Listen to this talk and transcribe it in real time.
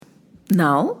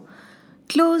Now,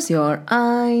 close your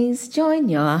eyes, join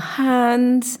your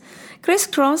hands,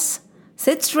 crisscross,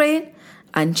 sit straight,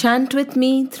 and chant with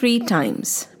me 3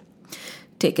 times.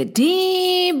 Take a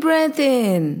deep breath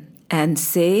in and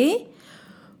say,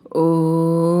 Om.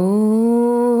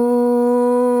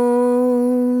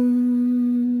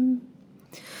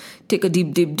 Take a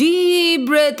deep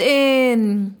breath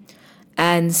in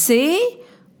and say,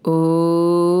 Om.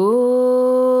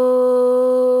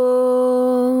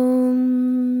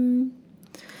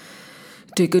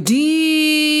 Take a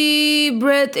deep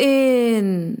breath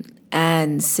in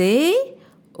and say,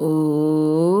 Om.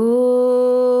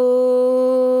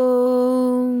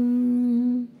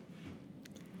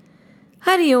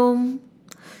 Hari Om.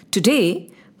 Today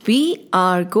we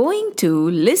are going to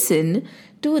listen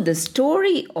to the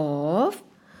story of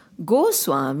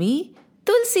Goswami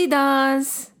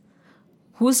Tulsidas.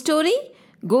 Whose story?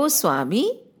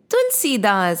 Goswami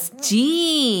Tulsidas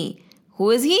Ji.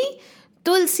 Who is he?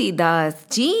 Tulsidas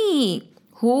Ji.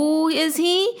 Who is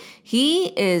he? He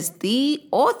is the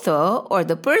author or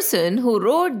the person who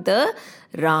wrote the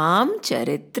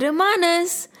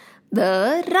Ramcharitmanas,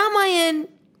 the Ramayana.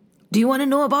 Do you want to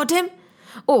know about him?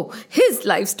 Oh, his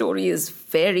life story is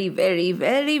very, very,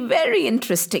 very, very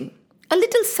interesting. A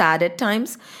little sad at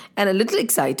times, and a little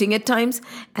exciting at times,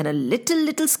 and a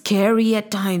little scary at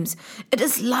times. It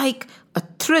is like a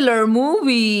thriller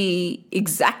movie.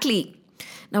 Exactly.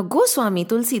 Now, Goswami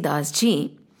Tulsidas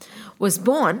Ji was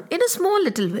born in a small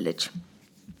little village.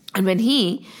 And when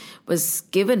he was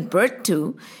given birth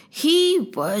to,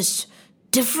 he was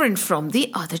different from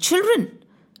the other children.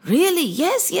 Really?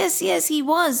 Yes, he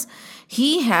was.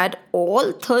 He had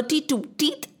all 32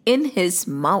 teeth in his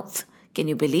mouth. Can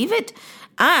you believe it?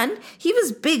 And he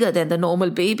was bigger than the normal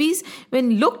babies.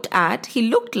 When looked at, he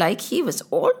looked like he was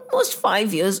almost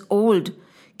 5 years old.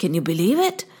 Can you believe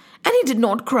it? And he did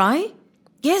not cry.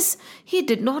 Yes, he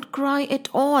did not cry at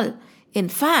all. In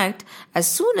fact, as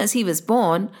soon as he was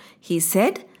born, he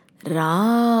said,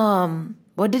 Ram.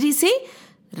 What did he say?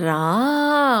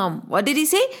 Ram. What did he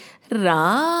say?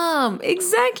 Ram.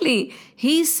 Exactly.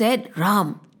 He said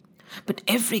Ram. But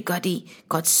everybody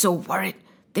got so worried.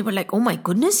 They were like, oh my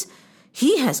goodness,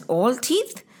 he has all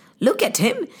teeth. Look at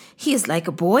him. He is like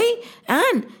a boy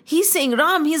and he's saying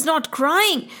Ram. He's not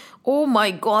crying. Oh my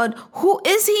God, who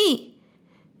is he?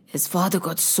 His father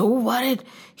got so worried.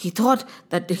 He thought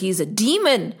that he's a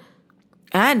demon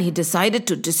and he decided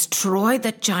to destroy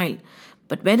that child.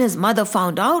 But when his mother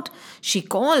found out, she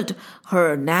called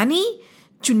her nanny,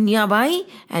 Chunyabai,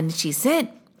 and she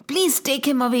said, please take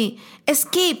him away,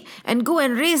 escape and go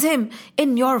and raise him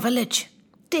in your village.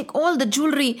 Take all the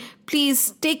jewelry.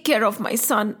 Please take care of my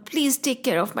son. Please take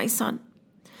care of my son.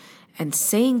 And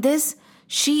saying this,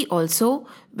 she also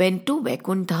went to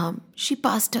Vaikuntham. She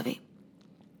passed away.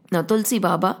 Now Tulsi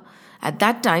Baba, at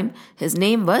that time, his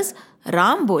name was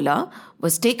Ram Bola,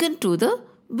 was taken to the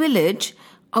village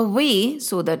away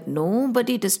so that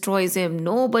nobody destroys him,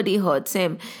 nobody hurts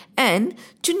him. And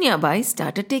Chunyabai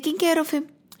started taking care of him.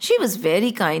 She was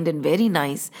very kind and very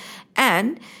nice.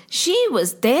 And she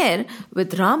was there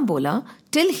with Ram Bola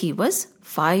till he was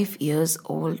 5 years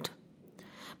old.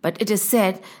 But it is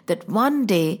said that one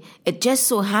day it just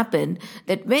so happened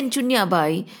that when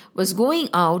Chunyabai was going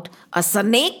out, a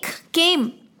snake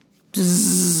came.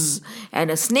 Bzzz, and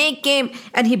a snake came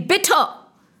and he bit her.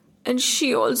 And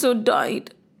she also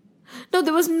died. Now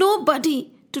there was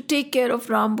nobody to take care of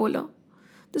Ram Bola.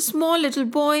 The small little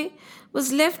boy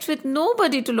was left with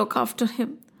nobody to look after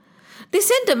him. They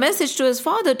sent a message to his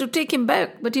father to take him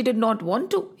back, but he did not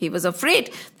want to. He was afraid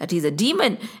that he's a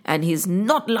demon and he's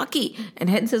not lucky, and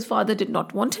hence his father did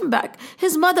not want him back.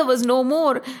 His mother was no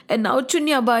more, and now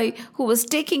Chunyabai, who was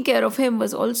taking care of him,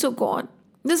 was also gone.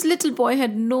 This little boy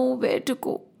had nowhere to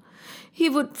go. He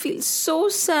would feel so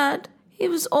sad. He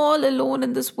was all alone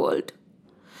in this world.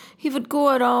 He would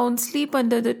go around, sleep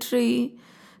under the tree.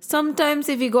 Sometimes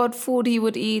if he got food, he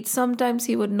would eat. Sometimes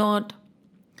he would not.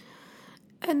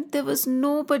 And there was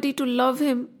nobody to love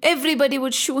him. Everybody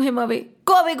would shoo him away.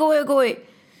 Go away, go away, go away.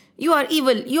 You are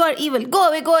evil, you are evil. Go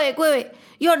away, go away, go away.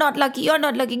 You're not lucky, you're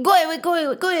not lucky. Go away, go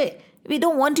away, go away. We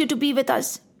don't want you to be with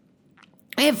us.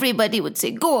 Everybody would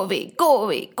say, go away, go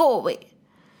away, go away.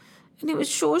 And he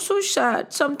was so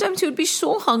sad. Sometimes he would be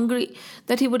so hungry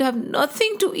that he would have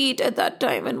nothing to eat at that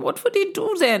time. And what would he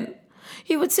do then?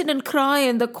 He would sit and cry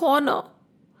in the corner.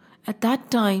 At that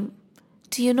time,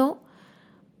 do you know,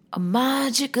 a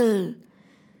magical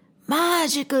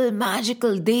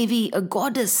Devi, a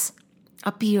goddess,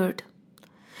 appeared.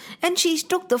 And she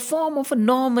took the form of a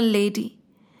normal lady.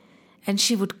 And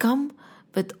she would come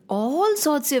with all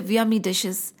sorts of yummy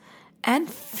dishes and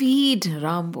feed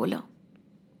Ram Bola.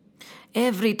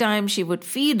 Every time she would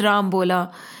feed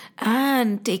Rambola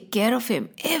and take care of him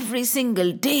every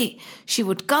single day. She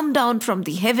would come down from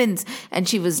the heavens, and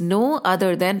she was no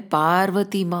other than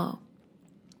Parvati Ma.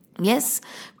 Yes,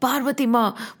 Parvati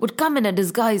Ma would come in a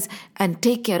disguise and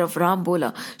take care of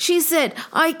Rambola. She said,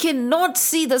 I cannot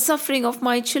see the suffering of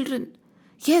my children.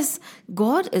 Yes,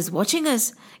 God is watching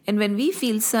us. And when we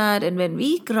feel sad and when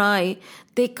we cry,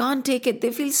 they can't take it.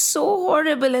 They feel so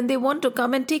horrible and they want to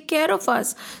come and take care of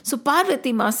us. So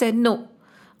Parvati Ma said, no,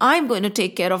 I'm going to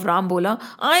take care of Rambola.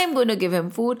 I am going to give him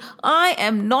food. I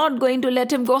am not going to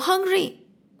let him go hungry.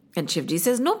 And Shivji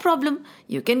says, no problem.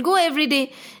 You can go every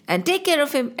day and take care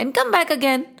of him and come back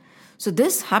again. So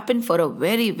this happened for a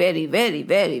very, very, very,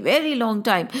 very, very long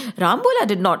time. Rambola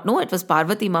did not know it was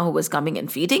Parvati Ma who was coming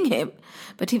and feeding him.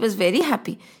 But he was very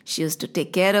happy. She used to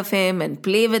take care of him and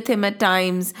play with him at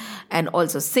times and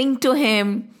also sing to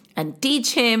him and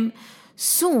teach him.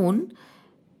 Soon,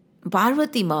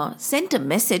 Parvati Ma sent a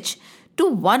message to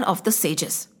one of the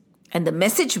sages. And the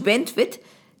message went with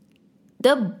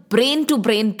the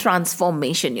brain-to-brain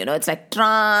transformation. It's like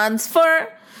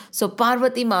transfer. So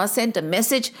Parvati Ma sent a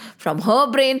message from her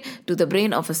brain to the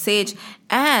brain of a sage,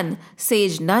 and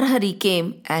sage Narhari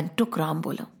came and took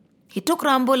Rambola. He took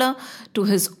Rambola to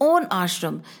his own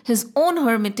ashram, his own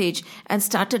hermitage, and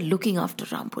started looking after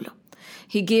Rambola.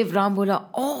 He gave Rambola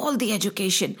all the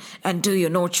education. And do you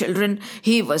know, children,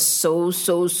 he was so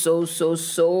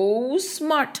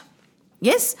smart.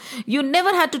 Yes, you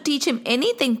never had to teach him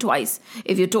anything twice.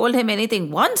 If you told him anything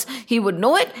once, he would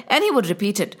know it and he would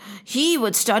repeat it. He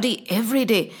would study every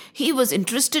day. He was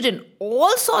interested in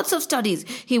all sorts of studies.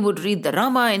 He would read the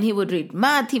Ramayana, he would read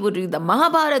math, he would read the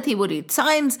Mahabharata, he would read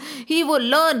science, he would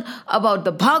learn about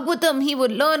the Bhagavatam, he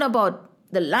would learn about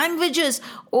the languages.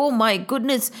 Oh my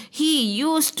goodness, he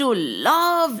used to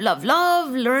love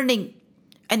learning.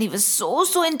 And he was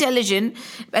so intelligent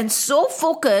and so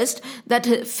focused that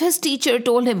if his teacher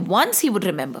told him once, he would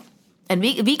remember. And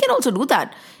we can also do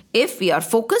that. If we are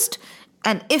focused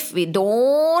and if we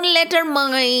don't let our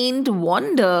mind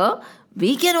wander,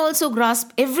 we can also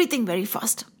grasp everything very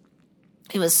fast.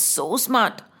 He was so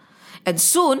smart. And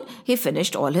soon he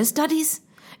finished all his studies.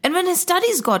 And when his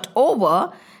studies got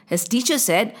over, his teacher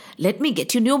said, let me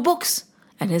get you new books.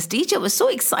 And his teacher was so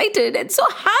excited and so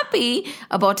happy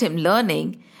about him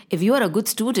learning. If you are a good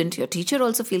student, your teacher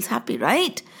also feels happy,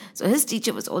 right? So his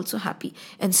teacher was also happy.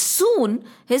 And soon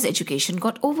his education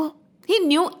got over. He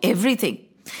knew everything.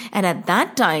 And at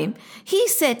that time, he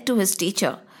said to his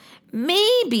teacher,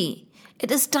 maybe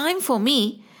it is time for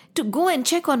me to go and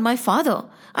check on my father.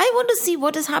 I want to see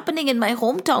what is happening in my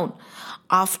hometown.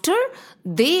 After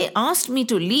they asked me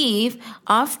to leave,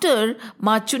 after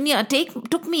Ma Chunya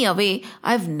took me away,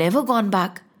 I've never gone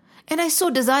back. And I so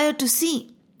desired to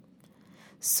see.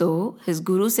 So his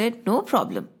guru said, no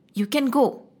problem, you can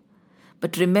go.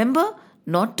 But remember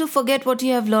not to forget what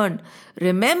you have learned.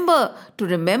 Remember to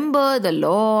remember the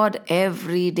Lord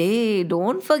every day.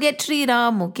 Don't forget Sri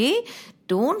Ram, okay?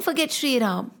 Don't forget Sri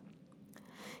Ram.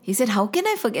 He said, how can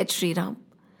I forget Sri Ram?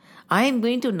 I am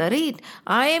going to narrate.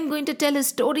 I am going to tell his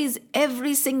stories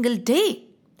every single day.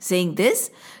 Saying this,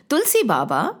 Tulsi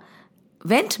Baba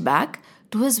went back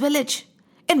to his village.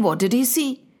 And what did he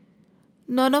see?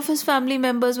 None of his family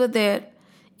members were there.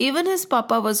 Even his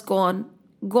papa was gone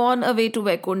away to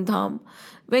Vaikunth Dham.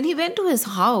 When he went to his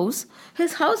house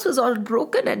was all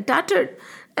broken and tattered.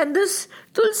 And this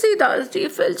Tulsi Das ji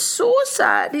felt so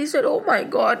sad. He said, oh my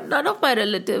God, none of my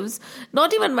relatives,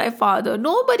 not even my father,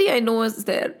 nobody I know is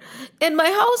there. And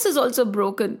my house is also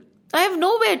broken. I have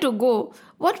nowhere to go.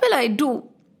 What will I do?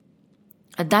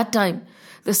 At that time,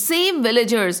 the same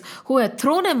villagers who had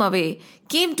thrown him away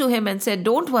came to him and said,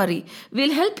 don't worry,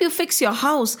 we'll help you fix your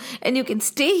house and you can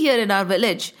stay here in our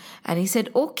village. And he said,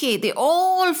 okay. They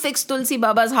all fixed Tulsi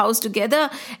Baba's house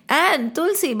together, and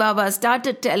Tulsi Baba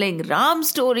started telling Ram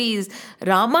stories,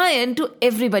 Ramayana to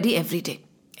everybody every day.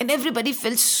 And everybody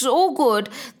felt so good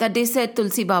that they said,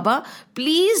 Tulsi Baba,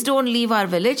 please don't leave our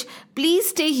village. Please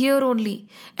stay here only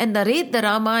and narrate the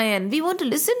Ramayana. We want to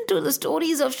listen to the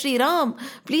stories of Sri Ram.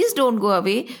 Please don't go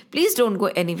away. Please don't go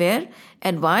anywhere.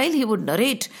 And while he would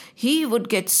narrate, he would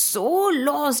get so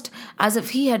lost as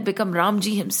if he had become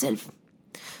Ramji himself.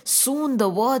 Soon the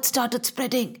word started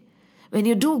spreading. When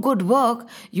you do good work,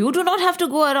 you do not have to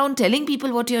go around telling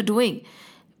people what you're doing.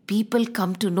 People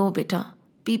come to know, beta.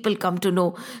 People come to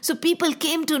know. So people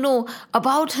came to know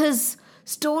about his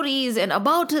stories and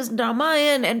about his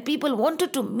Ramayana, and people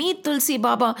wanted to meet Tulsi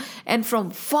Baba. And from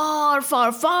far,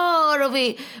 far, far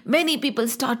away, many people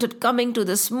started coming to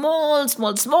the small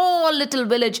little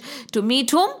village to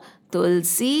meet whom?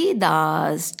 Tulsi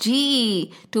Das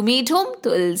Ji. To meet whom?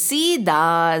 Tulsi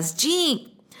Das Ji.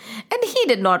 And he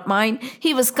did not mind.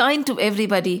 He was kind to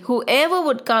everybody. Whoever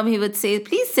would come, he would say,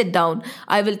 please sit down.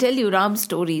 I will tell you Ram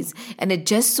stories. And it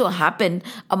just so happened,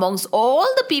 amongst all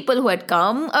the people who had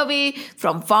come away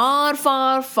from far,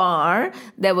 far, far,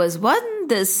 there was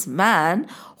this man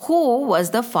who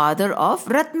was the father of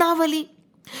Ratnavali.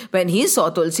 When he saw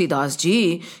Tulsi Das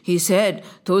Ji, he said,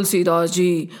 Tulsi Das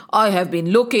Ji, I have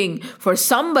been looking for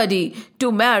somebody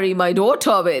to marry my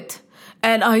daughter with.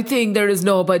 And I think there is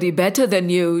nobody better than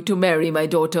you to marry my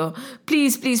daughter.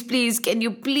 Please, please, please, can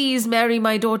you please marry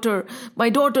my daughter?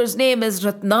 My daughter's name is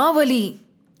Ratnavali.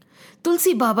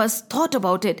 Tulsi Baba thought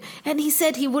about it and he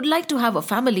said he would like to have a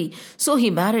family. So he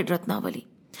married Ratnavali.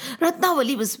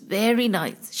 Ratnavali was very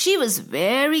nice. She was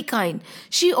very kind.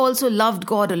 She also loved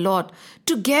God a lot.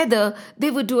 Together, they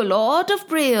would do a lot of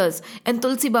prayers. And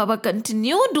Tulsi Baba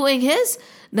continued doing his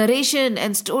narration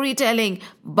and storytelling.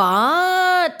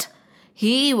 But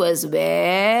he was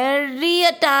very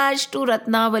attached to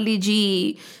Ratnavali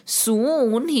ji.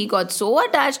 Soon he got so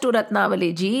attached to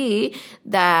Ratnavali ji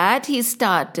that he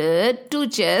started to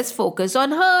just focus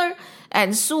on her.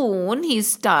 And soon he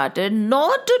started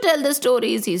not to tell the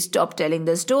stories. He stopped telling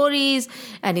the stories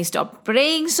and he stopped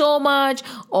praying so much.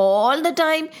 All the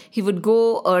time he would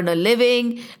go earn a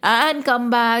living and come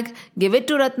back, give it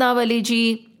to Ratnavali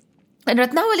ji. And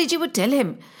Ratnavali ji would tell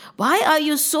him, why are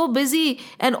you so busy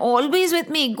and always with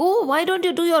me? Go, why don't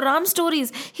you do your Ram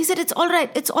stories? He said, it's all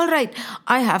right, it's all right.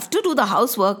 I have to do the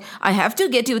housework. I have to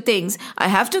get you things. I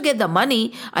have to get the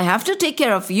money. I have to take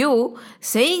care of you.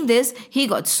 Saying this, he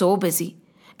got so busy.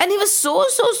 And he was so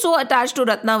attached to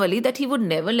Ratnavali that he would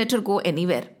never let her go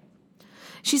anywhere.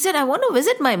 She said, I want to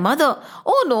visit my mother.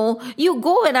 Oh no, you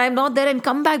go when I'm not there and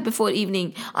come back before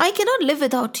evening. I cannot live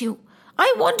without you.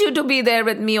 I want you to be there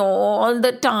with me all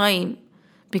the time.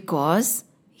 Because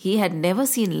he had never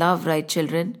seen love, right,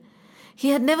 children?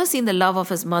 He had never seen the love of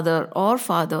his mother or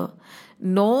father,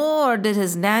 nor did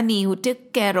his nanny who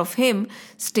took care of him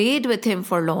stayed with him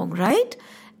for long, right?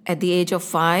 At the age of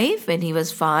 5, when he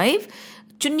was 5,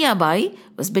 Chunyabai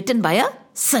was bitten by a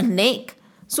snake.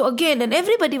 So again, and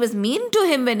everybody was mean to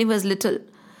him when he was little.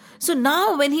 So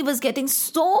now when he was getting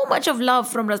so much of love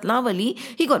from Ratnavali,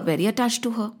 he got very attached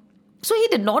to her. So he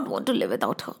did not want to live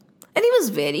without her. And he was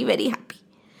very, very happy.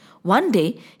 One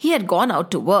day, he had gone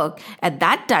out to work. At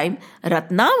that time,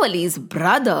 Ratnavali's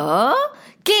brother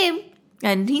came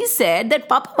and he said that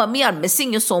Papa, Mummy are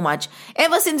missing you so much.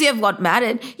 Ever since you have got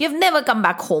married, you have never come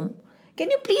back home. Can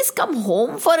you please come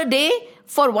home for a day?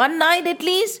 For one night at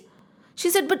least? She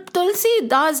said, but Tulsi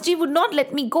Dasji would not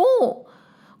let me go.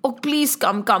 Oh, please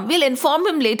come. We'll inform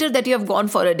him later that you have gone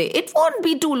for a day. It won't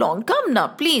be too long. Come now,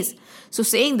 please. So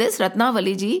saying this,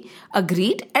 Ratnavali ji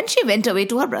agreed and she went away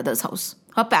to her brother's house,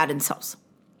 her parents' house.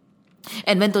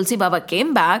 And when Tulsi Baba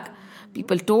came back,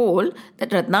 people told that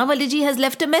Ratnavali ji has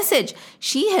left a message.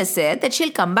 She has said that she'll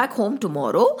come back home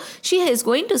tomorrow. She is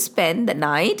going to spend the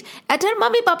night at her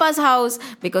mummy papa's house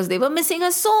because they were missing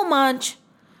her so much.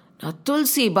 Now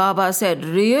Tulsi Baba said,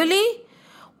 really?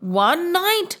 One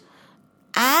night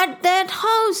at that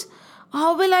house?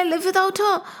 How will I live without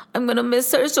her? I'm going to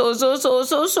miss her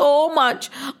so much.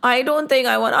 I don't think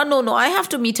I want... No, I have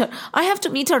to meet her. I have to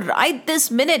meet her right this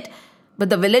minute. But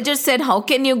the villagers said, how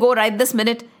can you go right this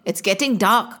minute? It's getting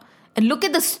dark. And look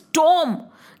at the storm.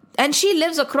 And she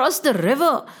lives across the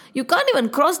river. You can't even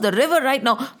cross the river right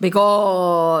now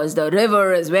because the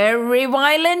river is very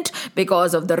violent.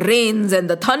 Because of the rains and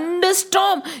the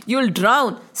thunderstorm, you'll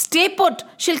drown. Stay put.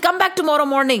 She'll come back tomorrow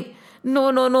morning.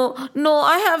 No,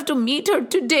 I have to meet her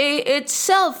today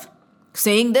itself.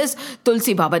 Saying this,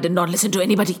 Tulsi Baba did not listen to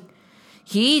anybody.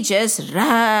 He just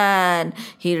ran.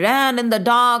 He ran in the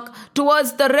dark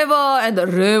towards the river and the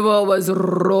river was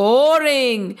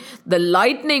roaring. The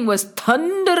lightning was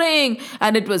thundering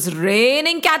and it was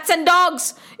raining cats and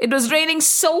dogs. It was raining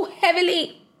so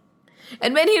heavily.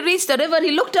 And when he reached the river, he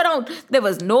looked around. There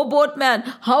was no boatman.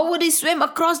 How would he swim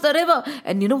across the river?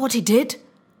 And you know what he did?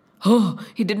 Oh,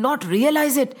 he did not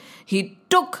realize it. He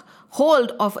took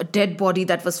hold of a dead body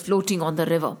that was floating on the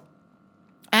river.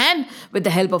 And with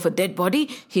the help of a dead body,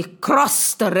 he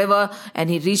crossed the river and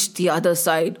he reached the other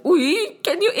side. Ooh,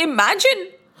 can you imagine?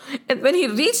 And when he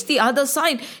reached the other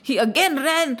side, he again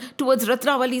ran towards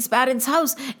Ratnavali's parents'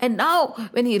 house. And now,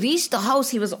 when he reached the house,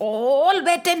 he was all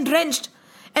wet and drenched.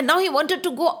 And now he wanted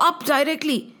to go up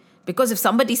directly. Because if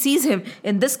somebody sees him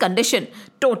in this condition,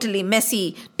 totally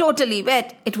messy, totally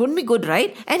wet, it wouldn't be good,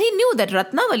 right? And he knew that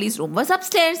Ratnavali's room was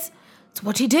upstairs. So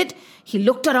what he did, he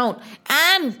looked around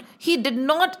and he did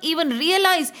not even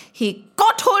realize he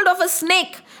caught hold of a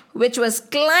snake which was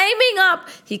climbing up.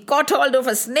 He caught hold of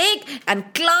a snake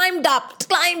and climbed up.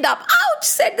 Ouch,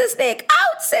 said the snake.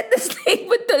 Ouch, said the snake.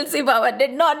 But Tulsi Baba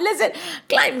did not listen.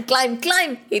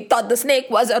 Climb. He thought the snake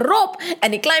was a rope,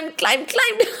 and he climbed,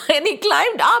 and he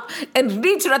climbed up and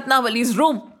reached Ratnavali's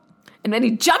room. And when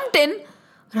he jumped in,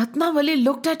 Ratnavali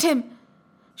looked at him.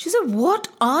 She said, "What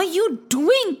are you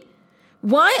doing?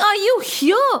 Why are you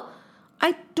here?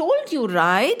 I told you,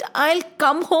 right? I'll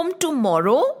come home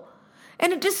tomorrow.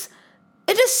 And it is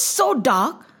so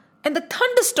dark, and the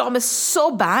thunderstorm is so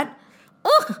bad.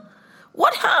 Ugh,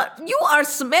 you are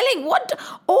smelling. What?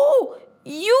 Oh,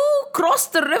 you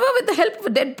crossed the river with the help of a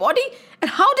dead body? And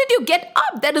how did you get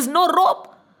up? There is no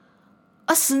rope.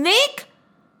 A snake?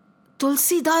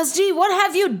 Tulsi Das ji, what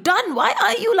have you done? Why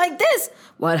are you like this?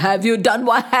 What have you done?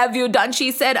 What have you done?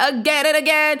 She said again and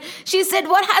again. She said,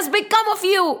 what has become of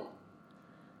you?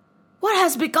 What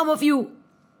has become of you?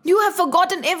 You have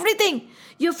forgotten everything.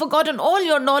 You have forgotten all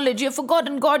your knowledge. You have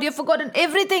forgotten God. You have forgotten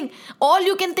everything. All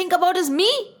you can think about is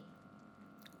me.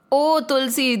 Oh,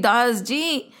 Tulsi Das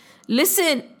ji,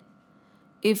 listen.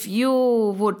 If you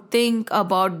would think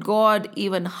about God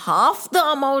even half the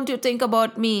amount you think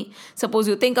about me, suppose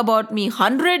you think about me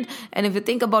 100, and if you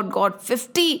think about God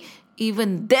 50,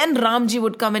 even then Ramji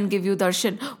would come and give you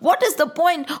darshan. What is the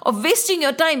point of wasting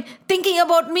your time thinking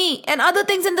about me and other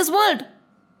things in this world?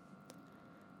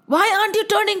 Why aren't you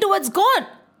turning towards God?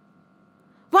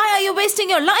 Why are you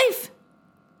wasting your life?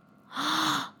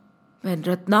 When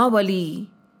Ratnavali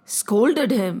scolded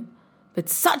him with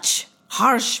such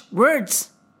harsh words,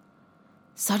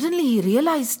 suddenly he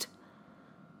realized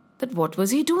that what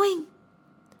was he doing?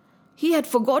 He had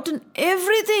forgotten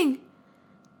everything.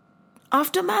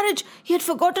 After marriage, he had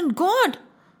forgotten God.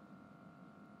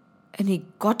 And he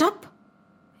got up,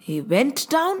 he went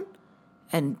down,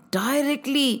 and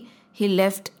directly he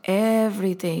left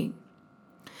everything.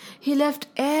 He left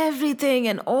everything,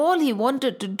 and all he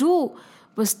wanted to do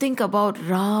was think about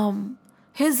Ram,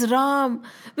 his Ram,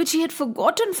 which he had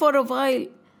forgotten for a while.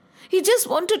 He just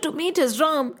wanted to meet his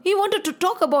Ram. He wanted to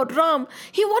talk about Ram.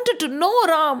 He wanted to know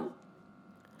Ram.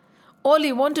 All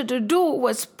he wanted to do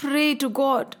was pray to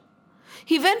God.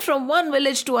 He went from one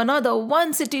village to another,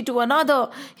 one city to another.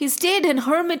 He stayed in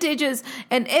hermitages,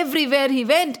 and everywhere he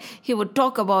went, he would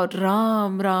talk about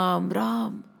Ram.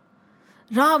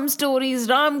 Ram stories,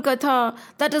 Ram Katha.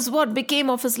 That is what became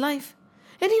of his life.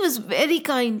 And he was very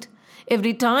kind.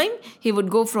 Every time he would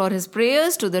go for his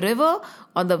prayers to the river,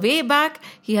 on the way back,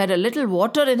 he had a little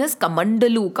water in his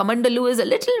kamandalu. Kamandalu is a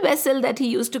little vessel that he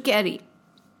used to carry.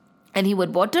 And he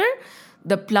would water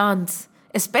the plants,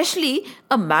 especially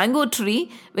a mango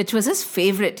tree, which was his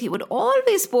favorite. He would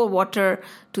always pour water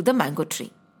to the mango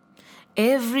tree.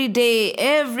 Every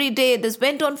day, this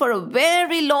went on for a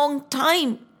very long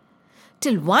time.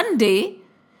 Till one day,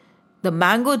 the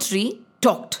mango tree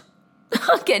talked.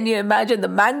 Can you imagine the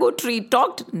mango tree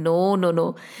talked? No.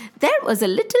 There was a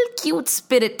little cute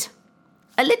spirit.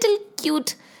 A little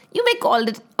cute, you may call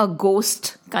it a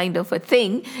ghost kind of a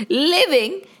thing,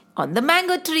 living on the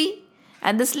mango tree.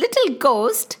 And this little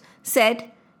ghost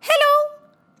said, "Hello,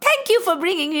 thank you for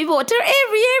bringing me water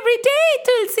every day,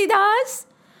 Tulsidas."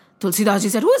 Tulsidas ji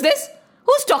said, "Who's this?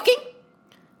 Who's talking?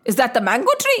 Is that the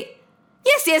mango tree?"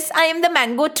 Yes, I am the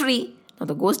mango tree. Now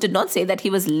the ghost did not say that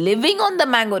he was living on the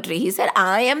mango tree. He said,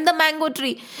 "I am the mango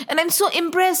tree, and I'm so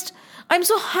impressed. I'm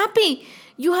so happy.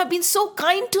 You have been so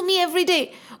kind to me every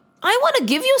day. I want to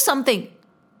give you something."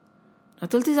 Now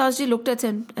Tulsidas ji looked at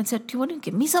him and said, "Do you want to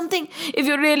give me something? If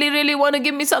you really want to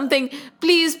give me something,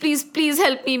 please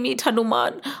help me meet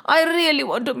Hanuman. I really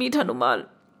want to meet Hanuman.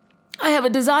 I have a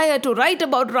desire to write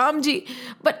about Ramji.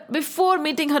 But before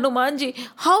meeting Hanumanji,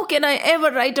 how can I ever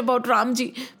write about Ramji?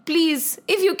 Please,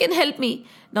 if you can help me."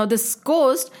 Now this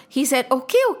ghost, he said,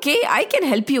 Okay, I can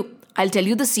help you. I'll tell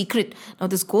you the secret. Now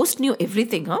this ghost knew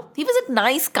everything, huh? He was a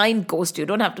nice, kind ghost. You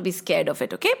don't have to be scared of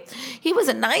it, okay? He was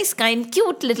a nice, kind,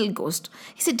 cute little ghost.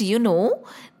 He said, "Do you know,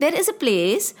 there is a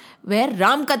place where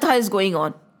Ram Katha is going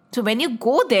on. So when you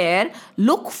go there,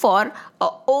 look for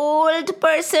an old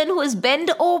person who is bent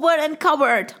over and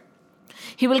covered.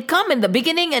 He will come in the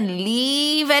beginning and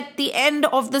leave at the end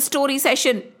of the story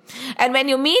session. And when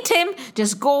you meet him,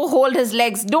 just go hold his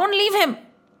legs. Don't leave him.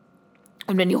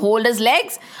 And when you hold his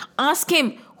legs, ask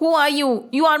him, 'Who are you?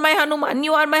 You are my Hanuman.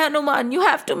 You are my Hanuman. You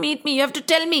have to meet me. You have to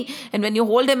tell me.' And when you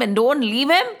hold him and don't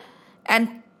leave him,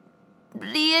 and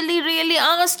really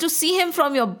ask to see him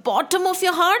from your bottom of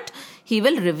your heart, he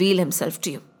will reveal himself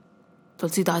to you."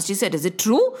 Tulsidas ji said, "Is it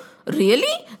true?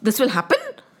 Really? This will happen?"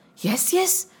 Yes.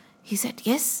 He said,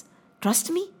 "Yes,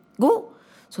 trust me. Go."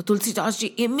 So Tulsi Das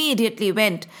ji immediately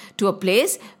went to a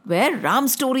place where Ram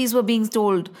stories were being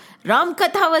told. Ram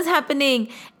Katha was happening.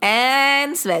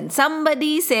 And when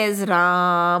somebody says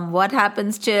Ram, what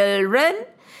happens, children?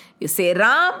 You say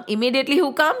Ram, immediately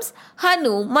who comes?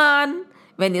 Hanuman.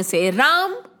 When you say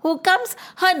Ram, who comes?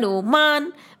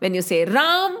 Hanuman. When you say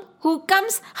Ram, who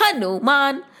comes?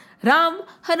 Hanuman. Ram,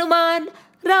 Hanuman,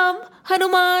 Ram,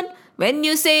 Hanuman. When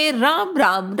you say Ram,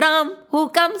 Ram, Ram, who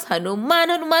comes? Hanuman,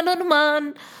 Hanuman,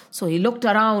 Hanuman. So he looked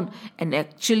around and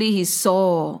actually he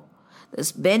saw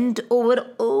this bent over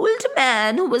old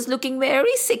man who was looking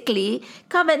very sickly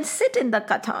come and sit in the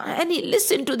katha. And he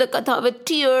listened to the katha with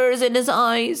tears in his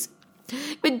eyes,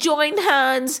 with joined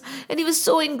hands, and he was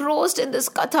so engrossed in this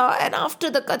katha. And after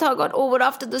the katha got over,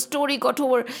 after the story got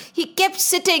over, he kept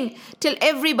sitting till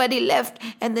everybody left,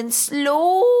 and then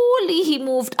slowly he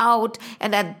moved out.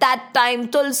 And at that time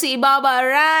Tulsi Baba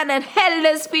ran and held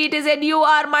his feet. He said, "You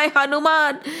are my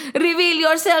Hanuman, reveal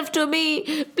yourself to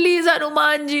me, please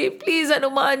Hanumanji, please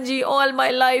Hanumanji. All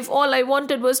my life all I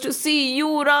wanted was to see you,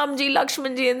 Ramji,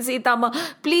 Lakshmanji and Sita Ma.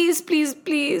 Please, please,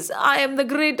 please, I am the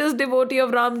greatest devotee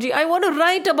of Ramji. I want to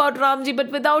write about Ramji, but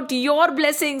without your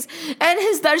blessings and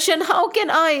his darshan, how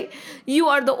can I? You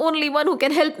are the only one who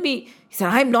can help me." He said,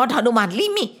 "I am not Hanuman.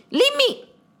 Leave me. Leave me."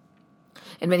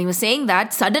 And when he was saying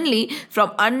that, suddenly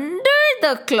from under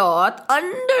the cloth,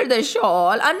 under the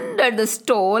shawl, under the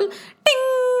stole,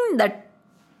 ting, the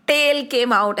tail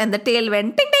came out, and the tail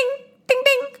went ting, ting, ting,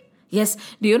 ting. Yes,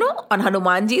 do you know, on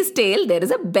Hanumanji's tail, there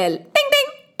is a bell. Ting,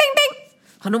 ting, ting, ting.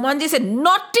 Hanumanji said,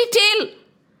 "Naughty tail,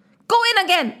 go in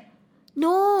again."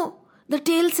 No, the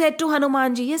tail said to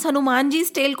Hanumanji. Yes, Hanumanji's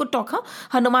tail could talk. Huh?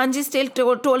 Hanumanji's tail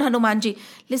told Hanumanji,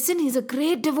 "Listen, he's a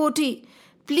great devotee.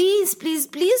 Please, please,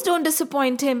 please don't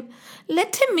disappoint him.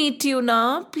 Let him meet you now,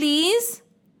 please."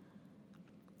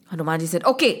 Hanumanji said,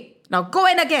 "Okay, now go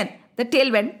in again." The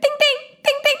tail went ting, ting,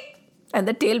 ting, ting.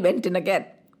 And the tail went in again.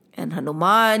 And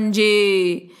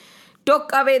Hanumanji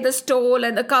took away the stole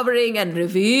and the covering and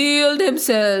revealed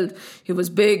himself. He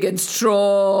was big and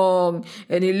strong.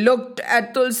 And he looked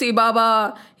at Tulsi Baba.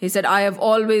 He said, "I have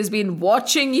always been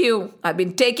watching you. I've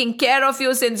been taking care of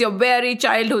you since your very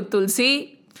childhood, Tulsi.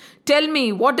 Tell me,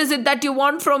 what is it that you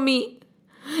want from me?"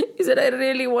 He said, "I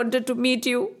really wanted to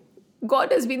meet you.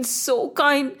 God has been so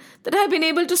kind that I've been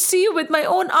able to see you with my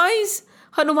own eyes,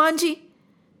 Hanumanji."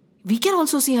 We can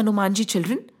also see Hanumanji,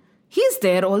 children. He is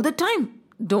there all the time.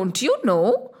 Don't you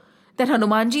know that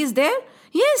Hanumanji is there?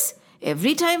 Yes.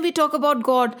 Every time we talk about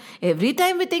God, every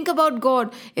time we think about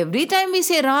God, every time we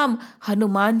say Ram,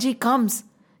 Hanumanji comes.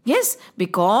 Yes,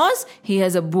 because he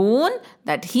has a boon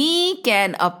that he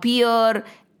can appear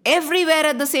everywhere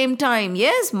at the same time.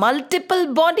 Yes, multiple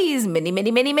bodies, many,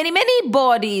 many, many, many, many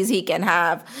bodies he can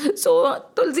have. So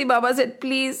Tulsi Baba said,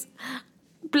 "Please,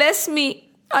 bless me.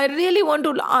 I really want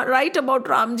to write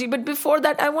about Ramji, but before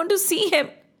that I want to see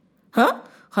him." Huh?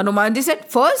 Hanumanji said,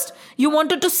 "First, you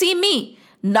wanted to see me.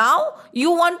 Now,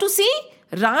 you want to see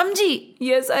Ramji."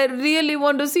 "Yes, I really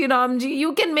want to see Ramji.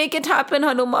 You can make it happen,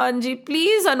 Hanumanji.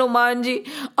 Please, Hanumanji.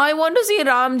 I want to see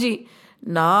Ramji."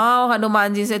 Now,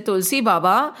 Hanumanji said, "Tulsi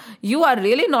Baba, you are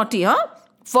really naughty, huh?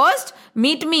 First,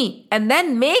 meet me and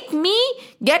then make me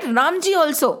get Ramji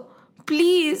also.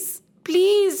 Please,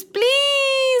 please,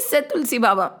 please," said Tulsi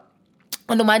Baba.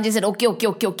 Hanumanji said,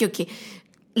 Okay.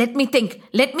 Let me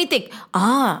think.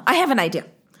 I have an idea.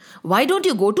 Why don't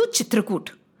you go to Chitrakoot?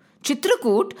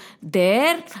 Chitrakoot,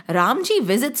 there Ramji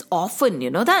visits often, you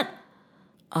know that?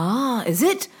 Is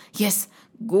it? Yes.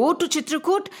 Go to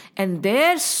Chitrakoot and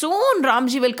there soon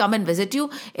Ramji will come and visit you.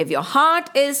 If your heart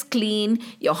is clean,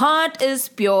 your heart is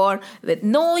pure, with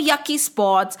no yucky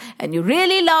spots, and you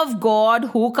really love God,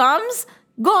 who comes?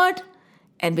 God.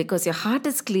 And because your heart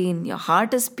is clean, your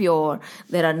heart is pure,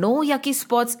 there are no yucky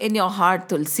spots in your heart,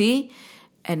 Tulsi.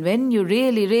 And when you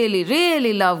really, really,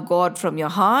 really love God from your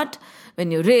heart,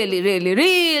 when you really, really,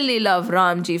 really love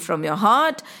Ramji from your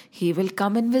heart, he will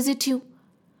come and visit you.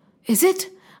 Is it?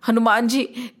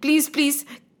 Hanumanji, please,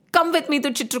 come with me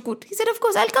to Chitrakoot. He said, "Of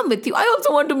course, I'll come with you. I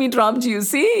also want to meet Ramji, you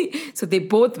see." So they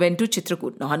both went to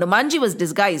Chitrakoot. Now, Hanumanji was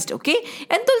disguised, okay?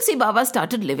 And Tulsi Baba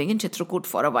started living in Chitrakoot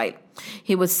for a while.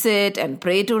 He would sit and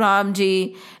pray to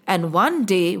Ramji. And one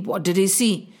day, what did he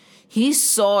see? He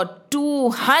saw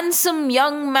two handsome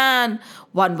young men.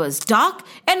 One was dark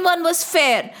and one was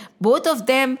fair. Both of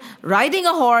them riding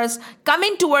a horse,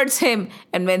 coming towards him.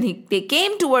 And when they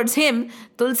came towards him,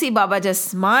 Tulsi Baba just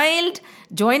smiled,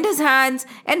 joined his hands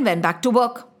and went back to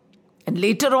work. And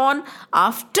later on,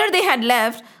 after they had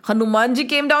left, Hanumanji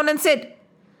came down and said,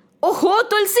 "Oh,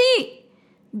 Tulsi,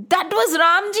 that was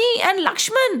Ramji and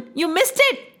Lakshman. You missed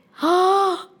it."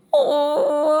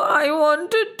 Oh, I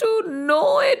wanted to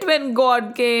know it when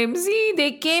God came. See,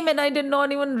 they came and I did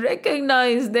not even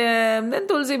recognize them. Then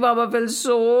Tulsi Baba felt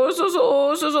so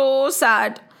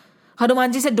sad.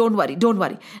 Hanumanji said, don't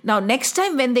worry. Now, next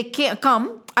time when they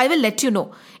come, I will let you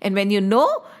know. And when you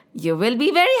know, you will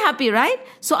be very happy, right?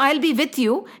 So I'll be with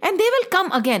you and they will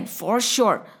come again for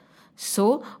sure.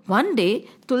 So one day,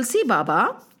 Tulsi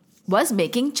Baba was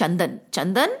making chandan.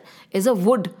 Chandan is a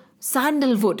wood,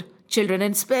 sandalwood. Children,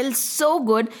 it smells so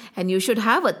good, and you should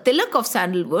have a tilak of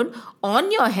sandalwood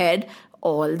on your head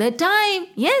all the time.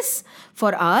 Yes,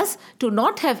 for us to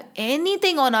not have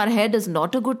anything on our head is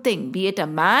not a good thing. Be it a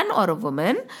man or a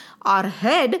woman, our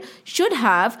head should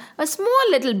have a small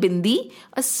little bindi,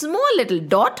 a small little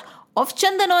dot of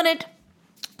chandan on it.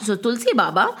 So Tulsi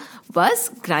Baba was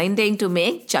grinding to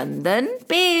make chandan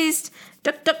paste.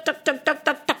 Tuck, tuck, tuck, tuck, tuck,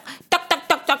 tuck, tuck, tuck, tuck,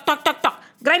 tuck, tuck, tuck, tuck, tuck.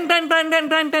 Grind.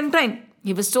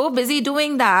 He was so busy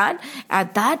doing that.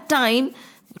 At that time,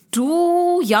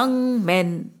 two young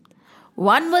men,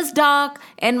 one was dark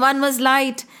and one was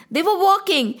light. They were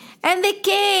walking and they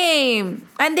came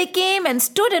and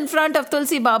stood in front of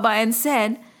Tulsi Baba and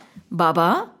said,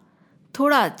 Baba,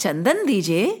 thoda chandan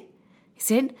dijiye. He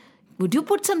said, would you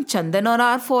put some chandan on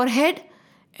our forehead?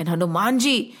 And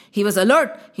Hanumanji, he was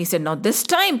alert. He said, now this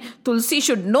time, Tulsi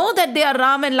should know that they are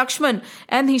Ram and Lakshman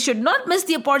and he should not miss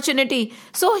the opportunity.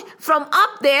 So from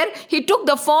up there, he took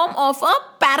the form of a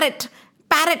parrot.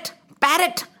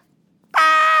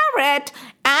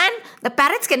 And the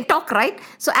parrots can talk, right?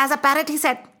 So as a parrot, he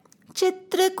said,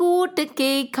 Chitrakoot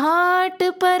ke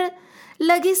ghat par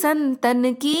lagi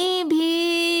santan ki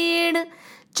bheed.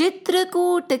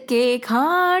 Chitrakoot ke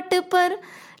ghat par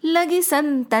लगी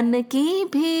संतन की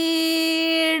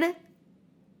भीड़.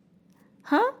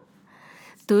 हाँ,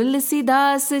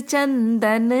 तुलसीदास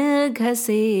चंदन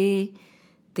घसे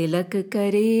तिलक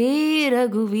करे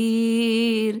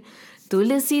रघुवीर.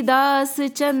 तुलसीदास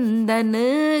चंदन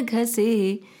घसे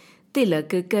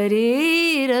तिलक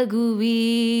करे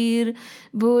रघुवीर.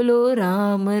 बोलो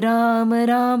राम राम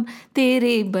राम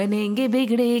तेरे बनेंगे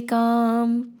बिगड़े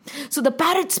काम. So the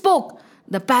parrot spoke.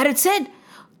 The parrot said,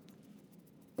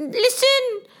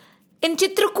 listen, in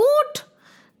Chitrakoot,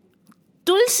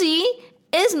 Tulsi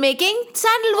is making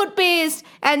sandalwood paste.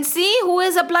 And see who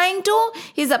is applying to?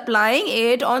 He's applying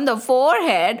it on the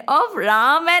forehead of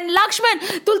Ram and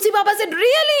Lakshman. Tulsi Baba said,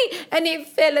 really? And he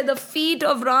fell at the feet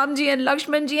of Ramji and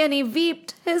Lakshmanji and he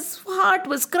wept. His heart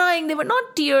was crying. They were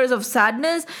not tears of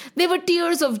sadness. They were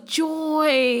tears of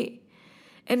joy.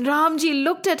 And Ramji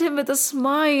looked at him with a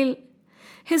smile.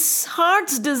 His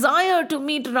heart's desire to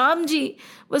meet Ramji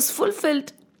was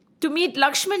fulfilled. To meet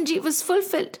Lakshmanji was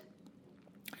fulfilled.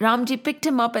 Ramji picked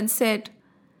him up and said,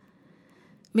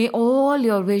 may all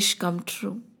your wish come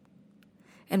true.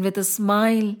 And with a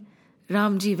smile,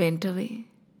 Ramji went away.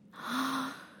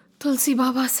 Tulsi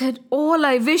Baba said, all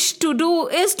I wish to do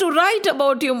is to write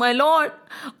about you, my Lord.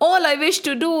 All I wish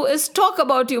to do is talk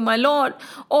about you, my Lord.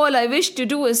 All I wish to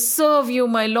do is serve you,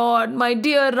 my Lord. My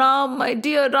dear Ram,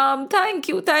 thank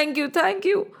you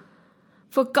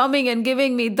for coming and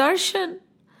giving me darshan.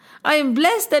 I am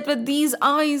blessed that with these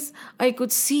eyes I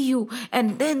could see you.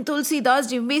 And then Tulsi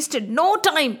Dasji wasted no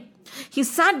time. He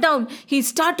sat down, he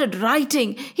started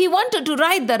writing. He wanted to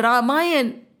write the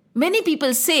Ramayana. Many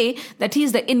people say that he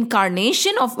is the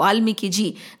incarnation of Valmiki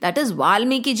Ji. That is,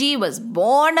 Valmiki Ji was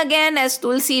born again as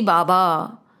Tulsi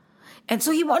Baba. And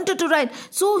so he wanted to write.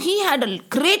 So he had a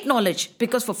great knowledge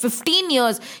because for 15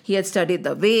 years he had studied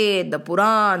the Ved, the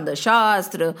Puran, the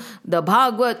Shastra, the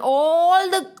Bhagavad, all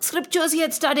the scriptures he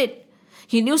had studied.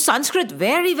 He knew Sanskrit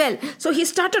very well. So he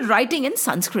started writing in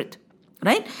Sanskrit.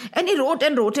 Right? And he wrote.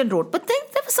 But then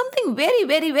there was something very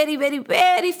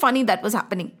funny that was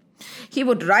happening. He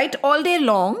would write all day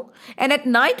long, and at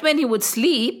night when he would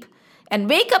sleep and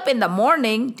wake up in the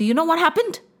morning, do you know what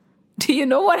happened?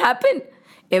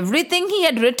 Everything he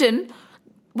had written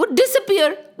would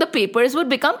disappear. The papers would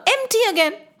become empty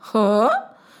again. Huh?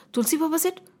 Tulsi Baba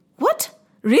said, what?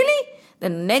 Really? The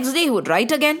next day he would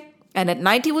write again. And at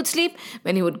night he would sleep.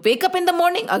 When he would wake up in the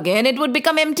morning, again it would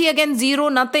become empty again. Zero,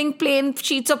 nothing, plain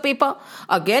sheets of paper.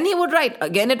 Again he would write.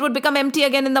 Again it would become empty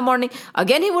again in the morning.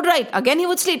 Again he would write. Again he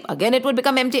would sleep. Again it would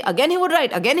become empty. Again he would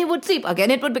write. Again he would sleep.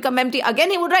 Again it would become empty.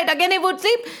 Again he would write. Again he would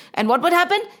sleep. And what would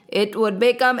happen? It would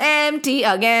become empty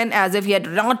again as if he had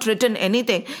not written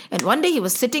anything. And one day he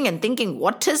was sitting and thinking,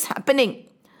 what is happening?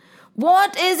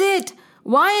 What is it?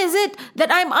 Why is it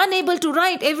that I'm unable to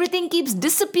write? Everything keeps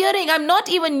disappearing. I'm not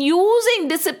even using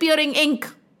disappearing ink.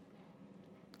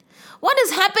 What is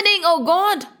happening, oh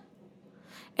God?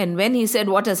 And when he said,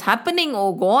 what is happening,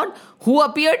 oh God? Who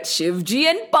appeared? Shivji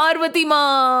and Parvati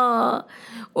Ma.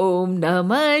 Om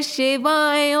Namah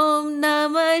Shivaya, Om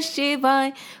Namah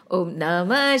Shivaya, Om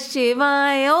Namah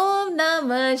Shivaya, Om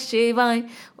Namah Shivaya,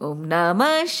 Om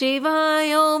Namah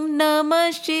Shivaya, Om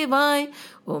Namah Shivaya,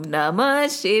 Om Namah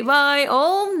Shivaya,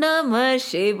 Om Namah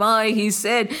Shivaya. He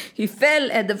said, he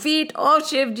fell at the feet of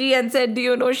Shivji and said, do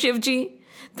you know Shivji?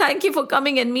 Thank you for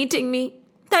coming and meeting me.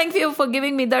 Thank you for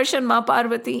giving me darshan, Ma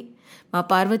Parvati. Ma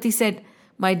Parvati said,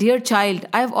 my dear child,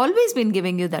 I have always been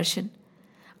giving you darshan.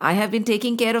 I have been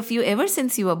taking care of you ever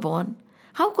since you were born.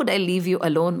 How could I leave you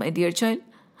alone, my dear child?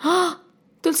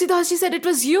 Tulsidas ji said, it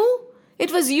was you.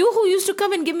 It was you who used to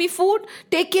come and give me food,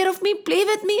 take care of me, play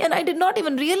with me, and I did not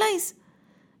even realize.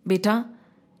 Beta,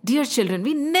 dear children,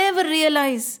 we never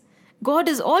realize. God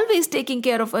is always taking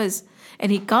care of us.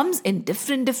 And He comes in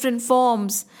different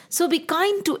forms. So be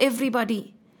kind to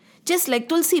everybody. Just like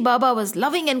Tulsi Baba was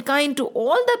loving and kind to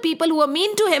all the people who were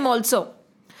mean to him also.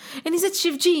 And he said,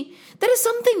 Shivji, there is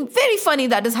something very funny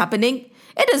that is happening.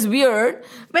 It is weird.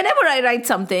 Whenever I write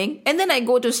something and then I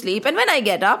go to sleep and when I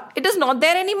get up, it is not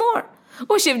there anymore.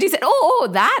 Oh, Shivji said, oh,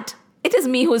 that. It is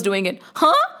me who's doing it.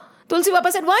 Huh? Tulsi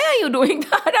Baba said, why are you doing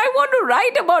that? I want to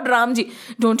write about Ramji.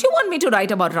 Don't you want me to write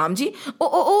about Ramji?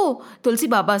 Oh. Tulsi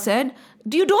Baba said,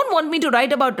 you don't want me to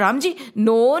write about Ramji?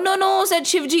 No, said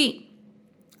Shivji.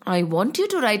 I want you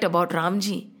to write about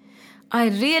Ramji. I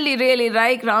really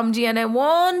like Ramji and I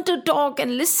want to talk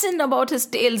and listen about his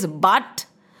tales. But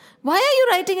why are you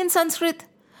writing in Sanskrit?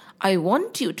 I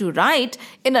want you to write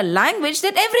in a language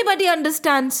that everybody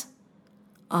understands.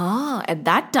 At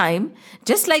that time,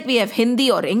 just like we have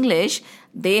Hindi or English,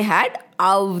 they had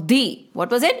Avdi.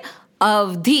 What was it?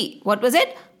 Avdi. What was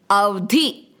it?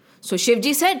 Avdi. So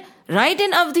Shivji said, write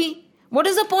in Avdi. What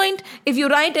is the point if you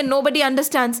write and nobody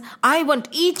understands? I want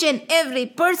each and every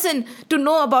person to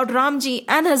know about Ramji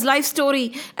and his life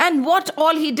story and what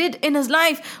all he did in his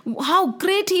life, how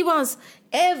great he was.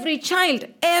 Every child,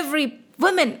 every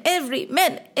woman, every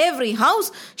man, every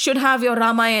house should have your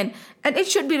Ramayana. And it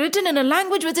should be written in a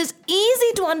language which is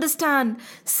easy to understand,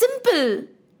 simple.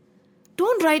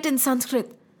 Don't write in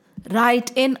Sanskrit.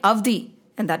 Write in Avdi.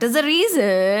 And that is the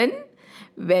reason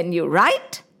when you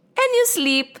write and you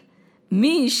sleep,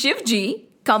 me, Shivji,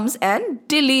 comes and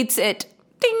deletes it.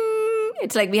 Ding!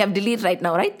 It's like we have delete right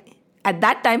now, right? At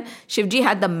that time, Shivji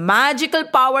had the magical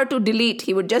power to delete.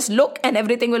 He would just look and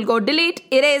everything will go delete,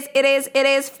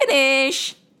 erase,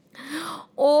 finish.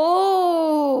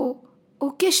 Oh,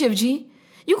 okay, Shivji.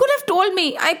 You could have told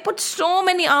me. I put so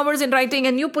many hours in writing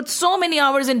and you put so many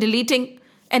hours in deleting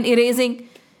and erasing.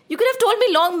 You could have told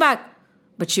me long back.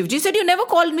 But Shivji said you never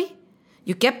called me.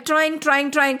 You kept trying.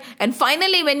 And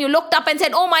finally, when you looked up and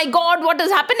said, oh my God, what is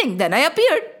happening? Then I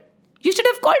appeared. You should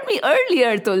have called me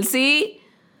earlier, Tulsi.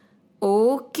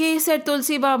 Okay, said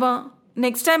Tulsi Baba.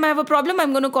 Next time I have a problem,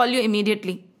 I'm going to call you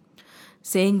immediately.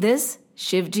 Saying this,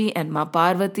 Shivji and Ma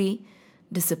Parvati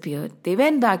disappeared. They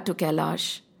went back to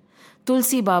Kailash.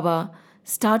 Tulsi Baba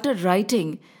started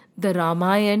writing the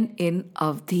Ramayana in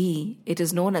Avdi. It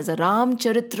is known as a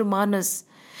Ramcharitmanas.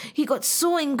 He got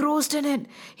so engrossed in it.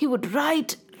 He would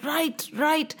write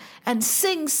and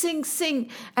sing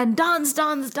and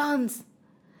dance.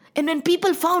 And when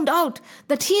people found out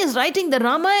that he is writing the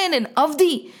Ramayana in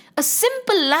Avdi, a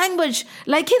simple language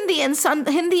like Hindi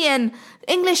and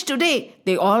English today,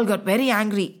 they all got very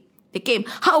angry. They came,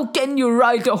 how can you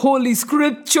write a holy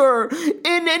scripture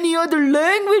in any other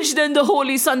language than the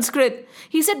holy Sanskrit?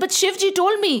 He said, but Shivji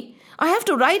told me, I have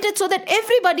to write it so that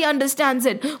everybody understands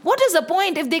it. What is the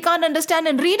point if they can't understand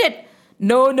and read it?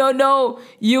 No,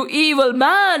 you evil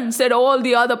man, said all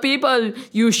the other people.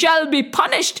 You shall be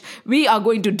punished. We are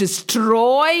going to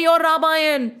destroy your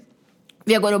Ramayana.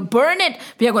 We are going to burn it.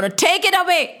 We are going to take it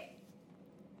away.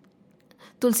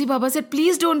 Tulsi Baba said,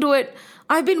 please don't do it.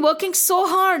 I've been working so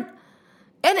hard.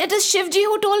 And it is Shivji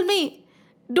who told me,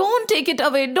 don't take it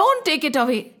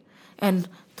away. And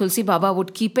Tulsi Baba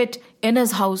would keep it in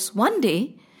his house. One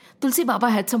day, Tulsi Baba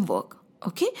had some work.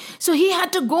 Okay, so he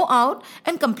had to go out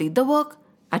and complete the work.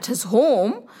 At his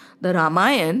home, the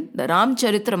Ramayana, the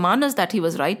Ramcharitmanas that he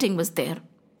was writing was there,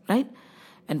 right?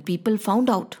 And people found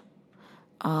out.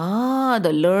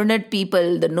 The learned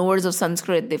people, the knowers of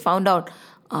Sanskrit, they found out,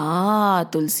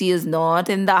 Tulsi is not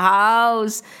in the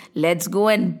house. Let's go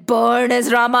and burn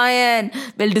his Ramayana.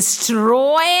 We'll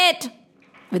destroy it.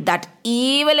 With that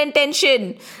evil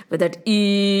intention, with that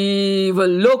evil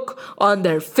look on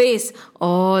their face,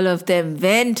 all of them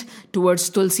went towards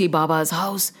Tulsi Baba's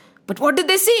house. But what did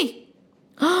they see?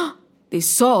 They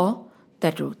saw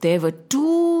that there were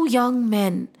two young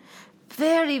men,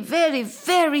 very, very,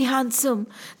 very handsome.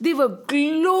 They were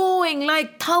glowing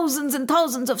like thousands and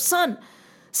thousands of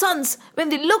suns. When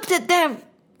they looked at them,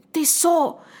 they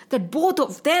saw that both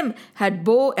of them had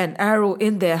bow and arrow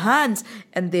in their hands,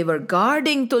 and they were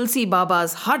guarding Tulsi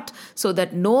Baba's hut so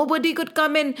that nobody could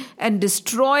come in and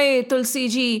destroy Tulsi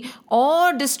Ji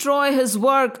or destroy his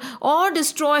work or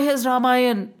destroy his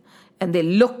Ramayan. And they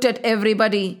looked at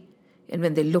everybody. And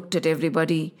when they looked at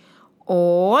everybody,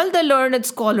 all the learned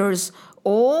scholars,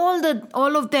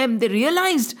 all of them, they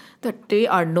realized that they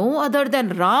are no other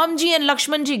than Ramji and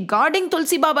Lakshmanji guarding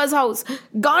Tulsi Baba's house,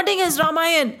 guarding his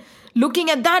Ramayan. Looking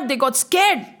at that, they got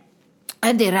scared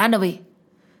and they ran away,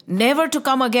 never to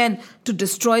come again to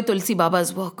destroy Tulsi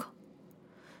Baba's work.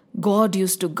 God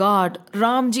used to guard,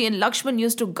 Ramji and Lakshman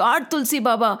used to guard Tulsi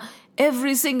Baba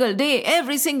every single day,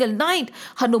 every single night.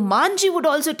 Hanumanji would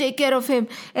also take care of him,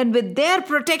 and with their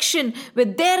protection,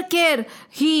 with their care,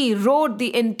 he wrote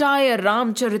the entire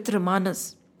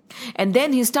Ramcharitramanas. And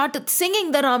then he started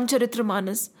singing the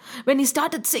Ramcharitramanas. When he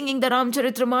started singing the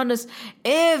Ramcharitramanas,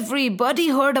 everybody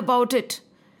heard about it.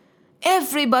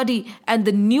 Everybody. And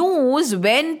the news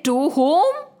went to whom?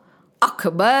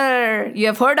 Akbar. You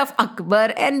have heard of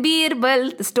Akbar and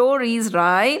Birbal, the stories,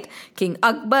 right? King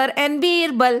Akbar and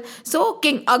Birbal. So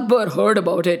King Akbar heard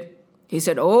about it. He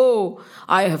said, "Oh,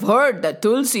 I have heard that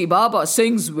Tulsi Baba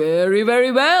sings very, very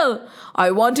well.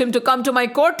 I want him to come to my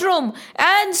courtroom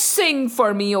and sing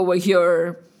for me over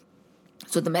here."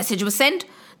 So the message was sent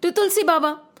to Tulsi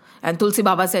Baba. And Tulsi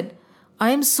Baba said,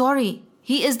 "I am sorry,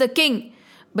 he is the king,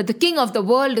 but the king of the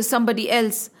world is somebody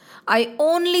else. I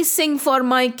only sing for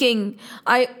my king.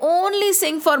 I only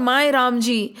sing for my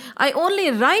Ramji. I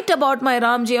only write about my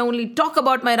Ramji. I only talk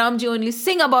about my Ramji. I only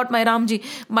sing about my Ramji.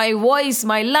 My voice,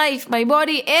 my life, my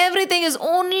body, everything is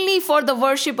only for the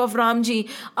worship of Ramji.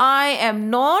 I am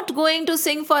not going to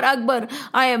sing for Akbar.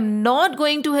 I am not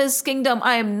going to his kingdom.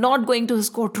 I am not going to his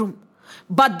courtroom."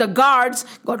 But the guards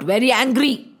got very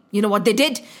angry. You know what they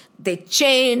did? They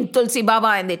chained Tulsi Baba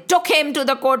and they took him to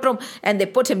the courtroom and they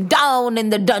put him down in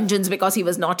the dungeons because he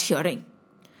was not hearing.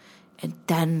 And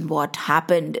then what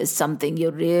happened is something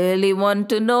you really want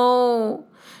to know.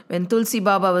 When Tulsi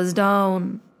Baba was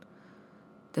down,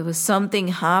 there was something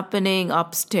happening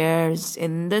upstairs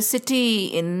in the city,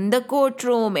 in the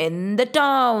courtroom, in the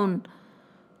town.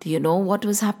 Do you know what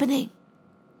was happening?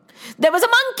 There was a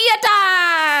monkey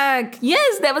attack.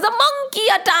 Yes, there was a monkey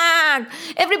attack.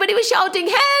 Everybody was shouting,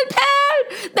 "Help,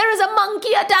 help! There is a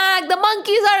monkey attack. The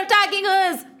monkeys are attacking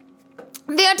us.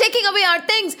 They are taking away our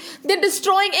things. They're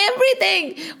destroying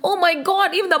everything." Oh my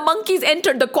God, even the monkeys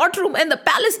entered the courtroom and the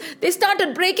palace. They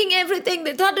started breaking everything.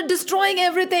 They started destroying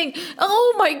everything.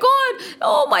 Oh my God,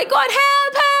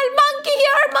 help, help! Monkey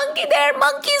here, monkey there.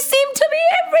 Monkeys seem to be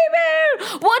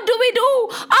everywhere. What do we do?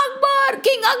 Akbar,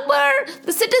 King Akbar.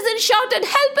 The citizens shouted,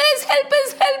 "Help us, help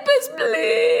us, help us,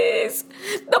 please.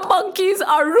 The monkeys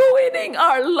are ruining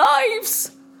our lives."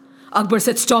 Akbar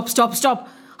said, "Stop, stop, stop.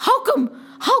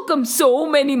 How come so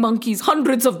many monkeys,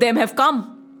 hundreds of them have come?"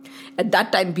 At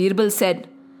that time, Birbal said,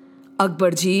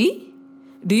 "Akbarji,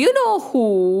 do you know who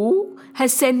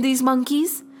has sent these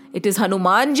monkeys? It is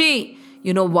Hanumanji.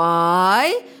 You know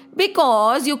why?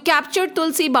 Because you captured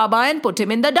Tulsi Baba and put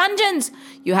him in the dungeons.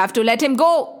 You have to let him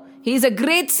go. He is a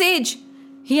great sage.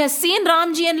 He has seen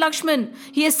Ramji and Lakshman.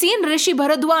 He has seen Rishi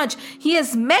Bharadwaj. He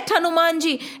has met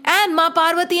Hanumanji and Ma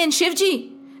Parvati and Shivji.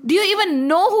 Do you even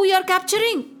know who you are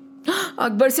capturing?"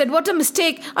 Akbar said, "What a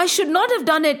mistake. I should not have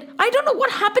done it. I don't know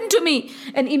what happened to me."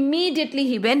 And immediately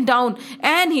he went down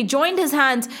and he joined his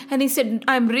hands and he said,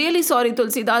 "I'm really sorry,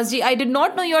 Tulsidas ji. I did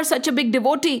not know you are such a big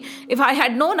devotee. If I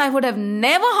had known, I would have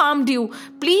never harmed you.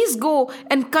 Please go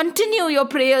and continue your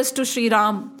prayers to Sri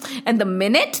Ram." And the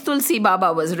minute Tulsi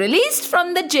Baba was released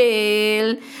from the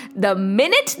jail, the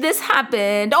minute this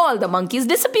happened, all the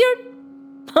monkeys disappeared.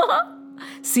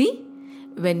 See?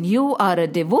 When you are a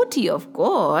devotee of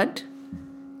God,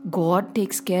 God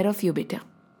takes care of you, beta.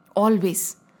 Always.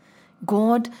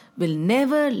 God will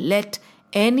never let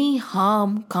any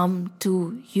harm come to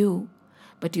you.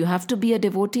 But you have to be a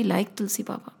devotee like Tulsi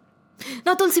Baba.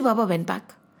 Now Tulsi Baba went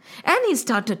back and he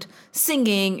started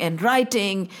singing and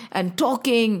writing and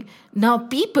talking. Now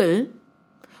people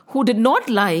who did not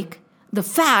like the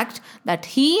fact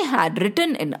that he had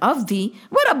written in Avdi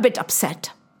were a bit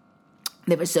upset.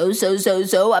 They were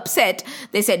so upset.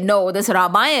 They said, "No, this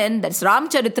Ramayan, that's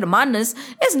Ramcharitramanas,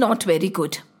 is not very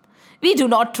good. We do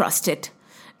not trust it.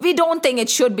 We don't think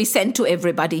it should be sent to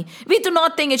everybody. We do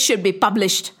not think it should be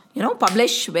published." You know,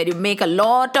 publish, where you make a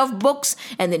lot of books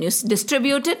and then you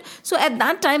distribute it. So at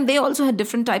that time, they also had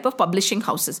different type of publishing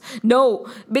houses. "No,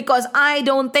 because I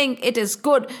don't think it is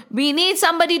good. We need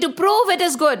somebody to prove it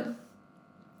is good."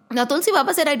 Now, Tulsi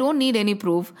Baba said, I don't need any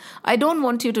proof. I don't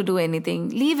want you to do anything.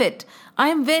 Leave it. I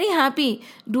am very happy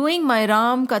doing my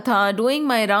Ram Katha, doing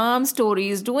my Ram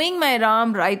stories, doing my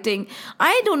Ram writing.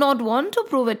 I do not want to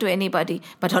prove it to anybody.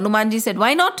 But Hanumanji said,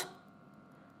 why not?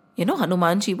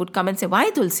 Hanumanji would come and say,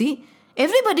 why, Tulsi?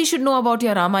 Everybody should know about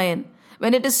your Ramayana.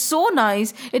 When it is so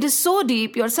nice, it is so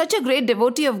deep, you're such a great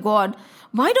devotee of God.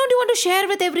 Why don't you want to share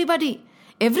with everybody?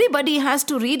 Everybody has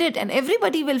to read it and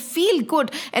everybody will feel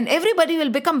good and everybody will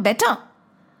become better.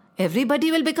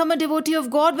 Everybody will become a devotee of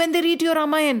God when they read your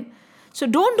Ramayana. So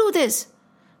don't do this.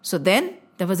 So then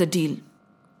there was a deal.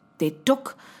 They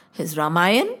took his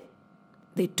Ramayana,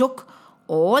 they took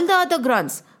all the other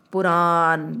Granths,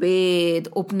 Puran, Ved,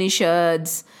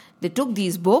 Upanishads, they took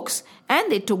these books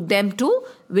and they took them to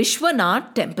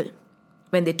Vishwanath temple.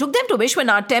 When they took them to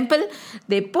Vishwanath temple,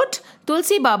 they put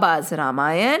Tulsi Baba's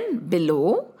Ramayana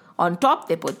below. On top,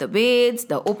 they put the Veds,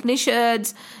 the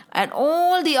Upanishads, and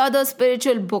all the other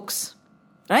spiritual books.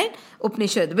 Right?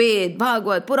 Upanishad, Ved,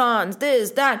 Bhagavad, Purans,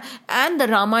 this, that. And the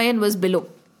Ramayana was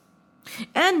below.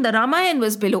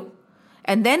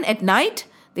 And then at night,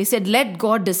 they said, let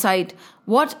God decide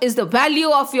what is the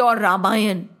value of your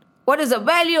Ramayana. What is the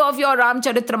value of your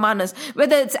Ramcharitramanas?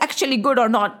 Whether it's actually good or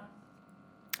not.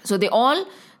 So they all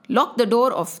locked the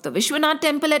door of the Vishwanath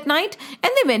temple at night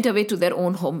and they went away to their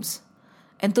own homes.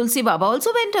 And Tulsi Baba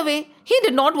also went away. He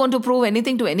did not want to prove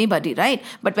anything to anybody, right?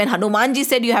 But when Hanumanji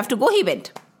said you have to go, he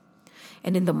went.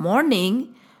 And in the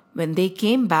morning, when they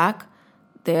came back,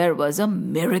 there was a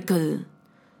miracle.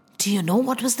 Do you know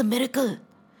what was the miracle?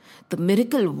 The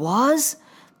miracle was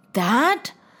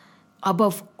that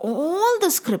above all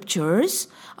the scriptures,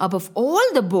 above all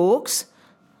the books,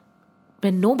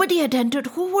 when nobody had entered,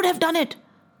 who would have done it?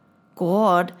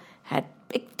 God had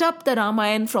picked up the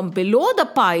Ramayana from below the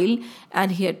pile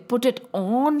and he had put it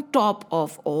on top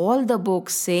of all the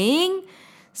books saying,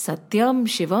 Satyam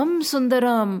Shivam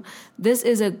Sundaram. This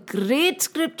is a great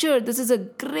scripture. This is a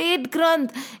great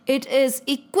Granth. It is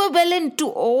equivalent to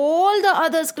all the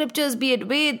other scriptures, be it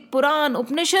Ved, Puran,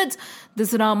 Upanishads.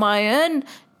 This Ramayana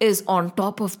is on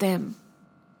top of them.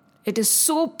 It is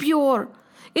so pure.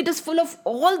 It is full of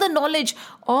all the knowledge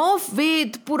of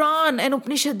Ved, Puran and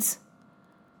Upanishads.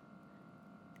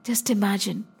 Just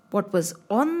imagine what was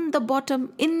on the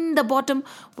bottom, in the bottom,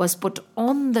 was put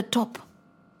on the top.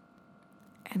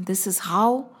 And this is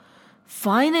how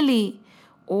finally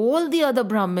all the other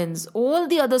Brahmins, all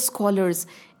the other scholars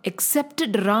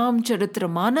accepted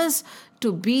Ramcharitramanas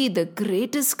to be the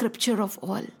greatest scripture of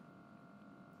all.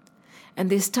 And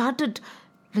they started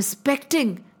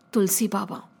respecting Tulsi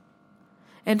Baba.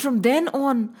 And from then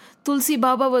on, Tulsi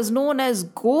Baba was known as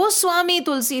Goswami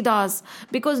Tulsidas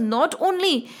because not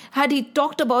only had he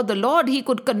talked about the Lord, he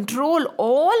could control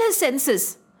all his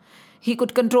senses. He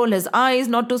could control his eyes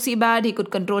not to see bad. He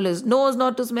could control his nose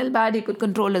not to smell bad. He could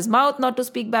control his mouth not to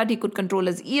speak bad. He could control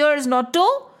his ears not to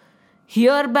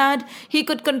hear bad. He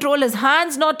could control his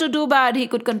hands not to do bad. He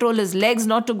could control his legs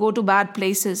not to go to bad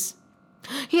places.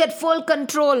 He had full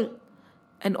control.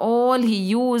 And all he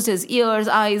used his ears,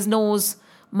 eyes, nose,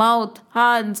 mouth,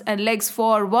 hands and legs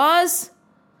for was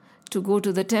to go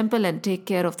to the temple and take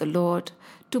care of the Lord,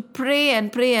 to pray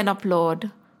and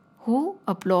applaud. Who?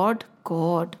 Applaud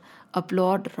God,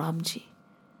 applaud Ramji.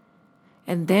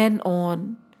 And then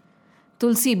on,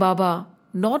 Tulsi Baba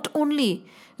not only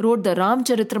wrote the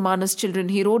Ramcharitramanas children,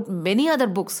 he wrote many other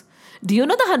books. Do you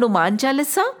know the Hanuman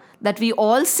Chalisa that we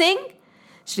all sing?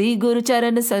 Shri Guru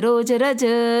Charan Saroj Raj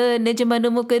Nij Manu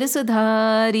Mukir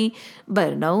Sudhari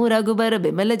Barnau Raghubar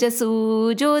Bimal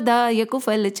Jasu Jodaya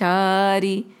Kufal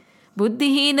Chari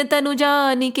Buddhihin Tanu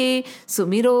Janike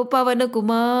Sumiro Pavan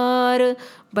Kumar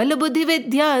Bal Buddhi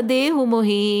Vidya Dehu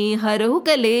Mohi Harahu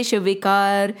Kalesh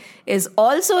Vikar is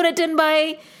also written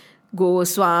by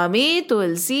Goswami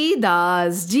Tulsi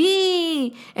Das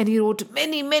Ji. And he wrote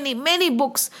many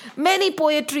books, many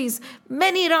poetries,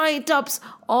 many write-ups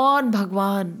on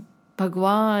Bhagwan.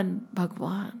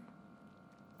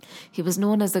 He was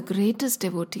known as the greatest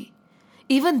devotee.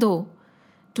 Even though,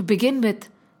 to begin with,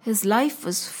 his life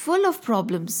was full of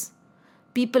problems.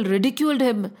 People ridiculed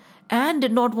him and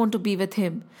did not want to be with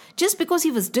him. Just because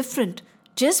he was different,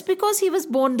 just because he was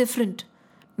born different.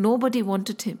 Nobody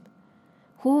wanted him.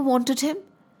 Who wanted him?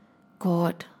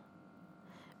 God.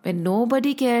 When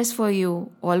nobody cares for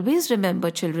you, always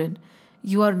remember, children,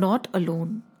 you are not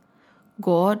alone.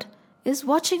 God is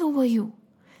watching over you.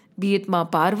 Be it Ma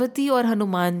Parvati or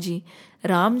Hanumanji,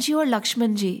 Ramji or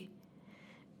Lakshmanji.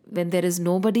 When there is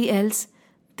nobody else,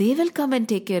 they will come and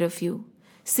take care of you.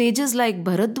 Sages like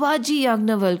Bharadwaji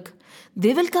Yagnavalk,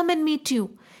 they will come and meet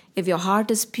you. If your heart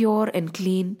is pure and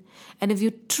clean, and if you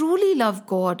truly love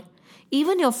God,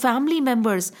 even your family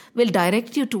members will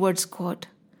direct you towards God.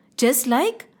 Just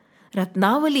like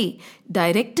Ratnavali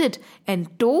directed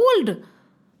and told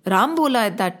Rambola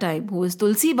at that time, who is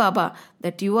Tulsi Baba,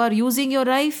 that you are using your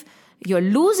life, you're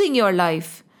losing your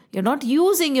life, you're not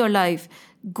using your life.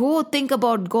 Go think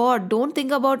about God, don't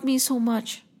think about me so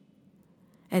much.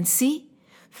 And see,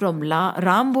 from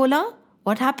Rambola,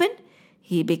 what happened?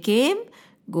 He became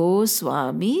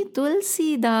Goswami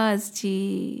Tulsidas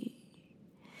Ji.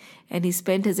 And he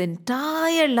spent his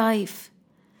entire life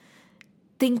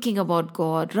thinking about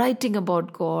God, writing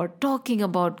about God, talking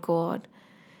about God.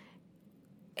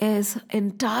 His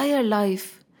entire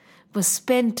life was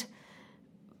spent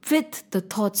with the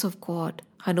thoughts of God.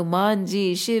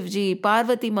 Hanumanji, Shivji,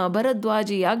 Parvati Ma,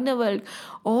 Bharadwaji, Yagnavalk,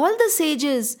 all the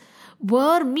sages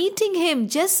were meeting him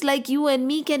just like you and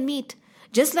me can meet.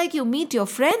 Just like you meet your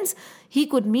friends, he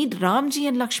could meet Ramji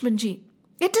and Lakshmanji.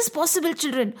 It is possible,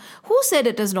 children. Who said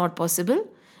it is not possible?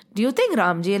 Do you think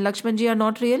Ramji and Lakshmanji are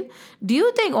not real? Do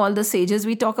you think all the sages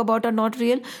we talk about are not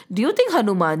real? Do you think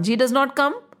Hanumanji does not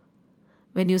come?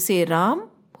 When you say Ram,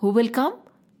 who will come?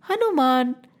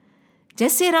 Hanuman.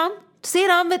 Just say Ram. Say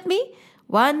Ram with me.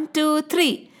 1, 2,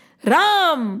 3.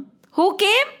 Ram. Who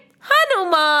came?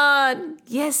 Hanuman.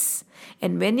 Yes.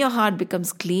 And when your heart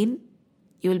becomes clean,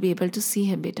 you will be able to see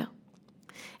him better.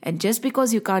 And just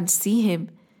because you can't see him,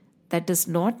 that does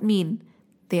not mean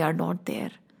they are not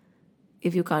there.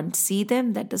 If you can't see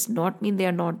them, that does not mean they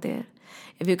are not there.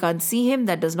 If you can't see him,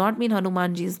 that does not mean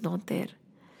Hanumanji is not there.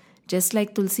 Just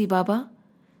like Tulsi Baba,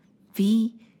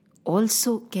 we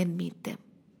also can meet them.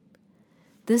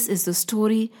 This is the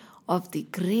story of the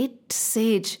great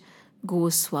sage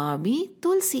Goswami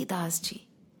Tulsidas Ji,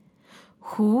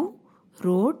 who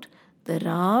wrote the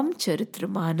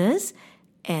Ramcharitmanas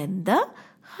and the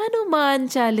Hanuman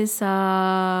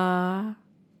Chalisa.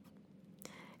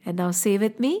 And now say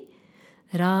with me,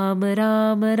 Ram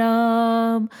Ram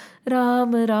Ram,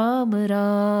 Ram Ram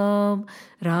Ram,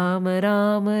 Ram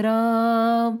Ram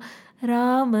Ram,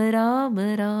 Ram Ram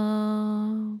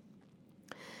Ram.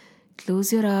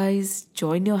 Close your eyes,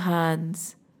 join your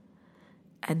hands,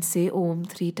 and say Om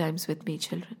 3 times with me,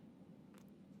 children.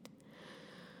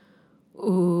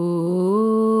 Om.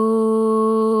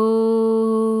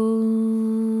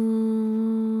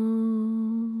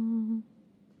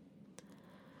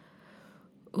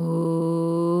 Om.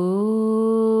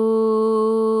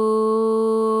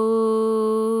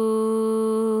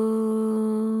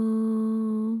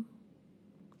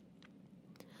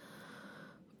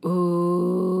 Om.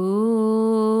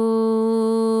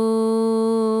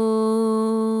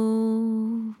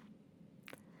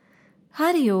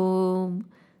 Hari Om.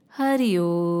 Hari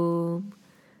Om.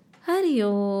 Hari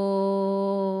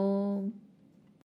Om.